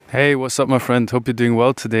Hey, what's up my friend? Hope you're doing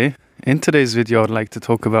well today. In today's video, I'd like to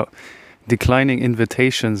talk about declining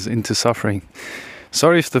invitations into suffering.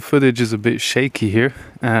 Sorry if the footage is a bit shaky here.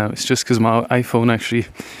 It's just because my iPhone actually,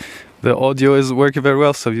 the audio isn't working very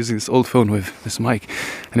well, so I'm using this old phone with this mic.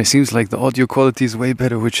 And it seems like the audio quality is way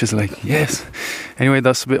better, which is like, yes. Anyway,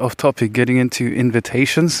 that's a bit off topic. Getting into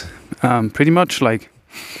invitations. Pretty much like,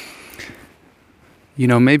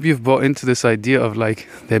 maybe you've bought into this idea of like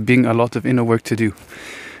there being a lot of inner work to do.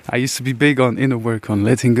 I used to be big on inner work, on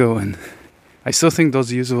letting go, and I still think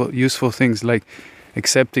those are useful things like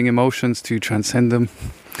accepting emotions to transcend them,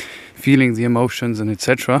 feeling the emotions, and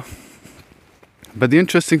etc. But the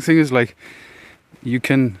interesting thing is like you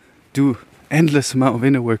can do endless amount of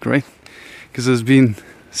inner work, right? Because there's been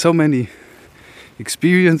so many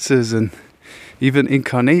experiences and even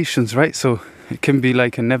incarnations, right? So it can be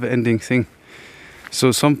like a never-ending thing. So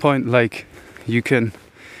at some point, like you can,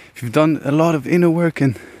 if you've done a lot of inner work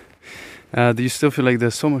and you still feel like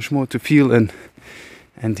there's so much more to feel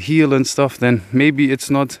and heal and stuff, then maybe it's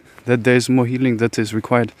not that there's more healing that is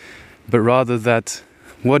required, but rather that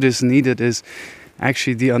what is needed is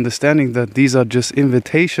actually the understanding that these are just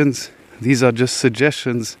invitations, these are just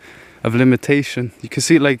suggestions of limitation. You can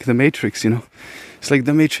see it like the Matrix, It's like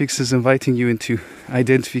the Matrix is inviting you into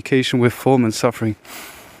identification with form and suffering.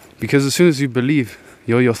 Because as soon as you believe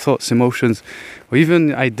your thoughts, emotions, or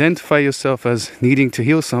even identify yourself as needing to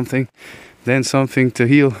heal something, then something to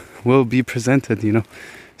heal will be presented,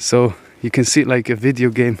 So you can see it like a video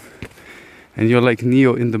game, and you're like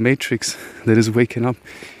Neo in the Matrix that is waking up,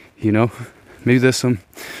 Maybe there's some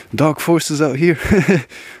dark forces out here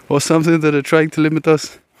or something that are trying to limit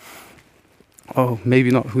us. Oh, maybe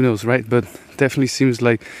not, who knows, right? But definitely seems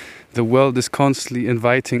like the world is constantly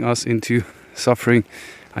inviting us into suffering,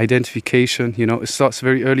 identification. It starts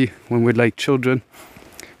very early when we're like children.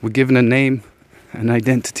 We're given a name, an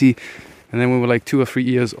identity, and then when we're like 2 or 3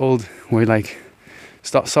 years old, we're like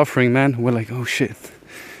start suffering, man. We're like, oh shit,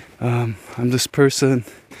 I'm this person,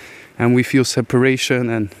 and we feel separation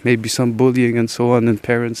and maybe some bullying and so on, and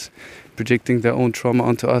parents projecting their own trauma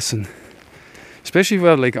onto us. And especially if we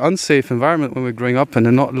have like unsafe environment when we're growing up and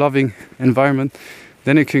a not loving environment,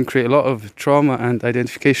 then it can create a lot of trauma and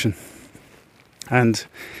identification. And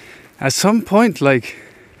at some point, like,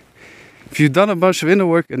 if you've done a bunch of inner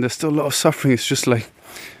work and there's still a lot of suffering, it's just like,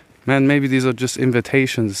 man, maybe these are just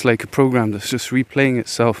invitations. It's like a program that's just replaying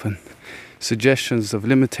itself and suggestions of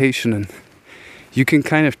limitation. And you can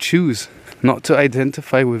kind of choose not to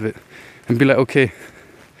identify with it and be like, okay,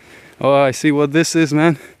 oh, I see what this is,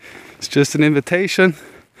 man. It's just an invitation.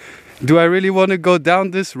 Do I really want to go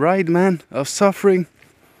down this ride, man, of suffering?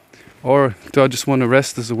 Or do I just want to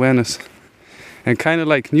rest as awareness? And kind of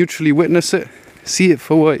like neutrally witness it, see it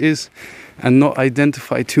for what it is, and not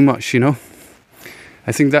identify too much,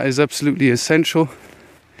 I think that is absolutely essential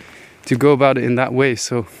to go about it in that way.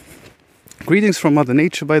 So, greetings from Mother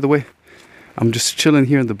Nature, by the way. I'm just chilling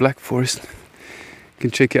here in the Black Forest. You can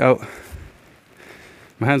check it out.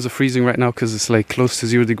 My hands are freezing right now because it's like close to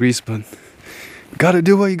 0 degrees, but gotta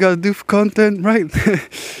do what you gotta do for content, right?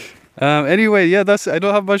 Anyway, yeah, I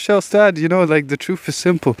don't have much else to add, like the truth is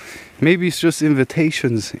simple. Maybe it's just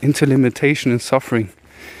invitations into limitation and suffering.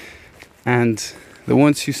 And the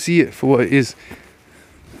once you see it for what it is,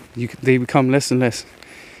 they become less and less.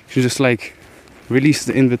 You can just like release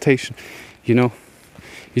the invitation, You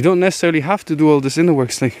don't necessarily have to do all this inner work.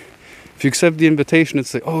 It's like, if you accept the invitation,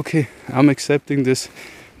 it's like, oh, okay, I'm accepting this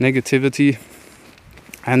negativity.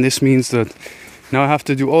 And this means that now I have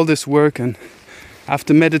to do all this work and I have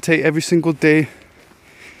to meditate every single day.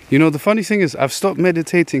 The funny thing is I've stopped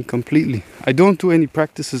meditating completely. I don't do any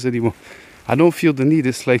practices anymore. I don't feel the need.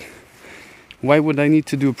 It's like, why would I need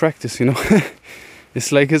to do a practice,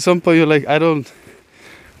 It's like at some point you're like,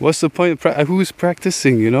 what's the point of who's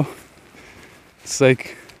practicing, It's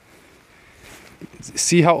like,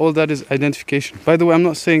 see how all that is identification. By the way, I'm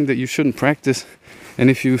not saying that you shouldn't practice. And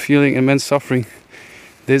if you're feeling immense suffering,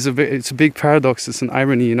 it's a big paradox. It's an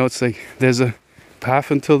irony, It's like there's a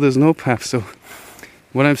path until there's no path. So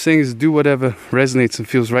what I'm saying is do whatever resonates and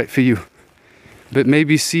feels right for you, but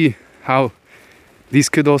maybe see how these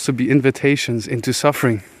could also be invitations into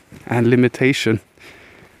suffering and limitation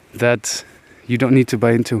that you don't need to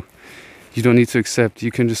buy into, you don't need to accept.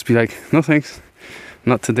 You can just be like, no thanks,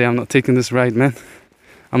 not today. I'm not taking this ride, man.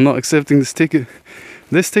 I'm not accepting this ticket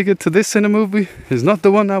to this cinema movie is not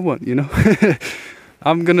the one I want,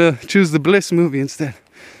 I'm gonna choose the bliss movie instead.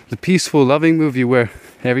 The peaceful, loving movie where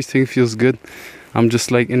everything feels good. I'm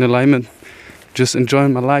just like in alignment, just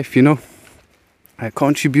enjoying my life,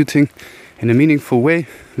 Contributing in a meaningful way,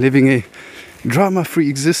 living a drama-free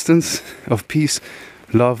existence of peace,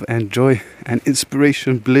 love and joy and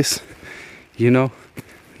inspiration, bliss. You know,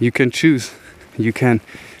 you can choose. You can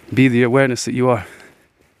be the awareness that you are.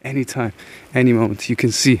 Anytime, any moment, you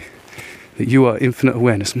can see that you are infinite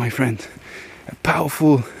awareness, my friend. A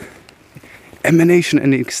powerful emanation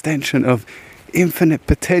and extension of infinite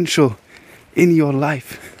potential in your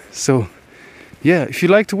life. So yeah, if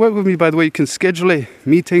you'd like to work with me, by the way, you can schedule a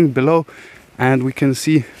meeting below and we can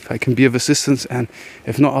see if I can be of assistance. And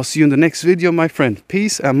if not, I'll see you in the next video, my friend.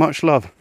 Peace and much love.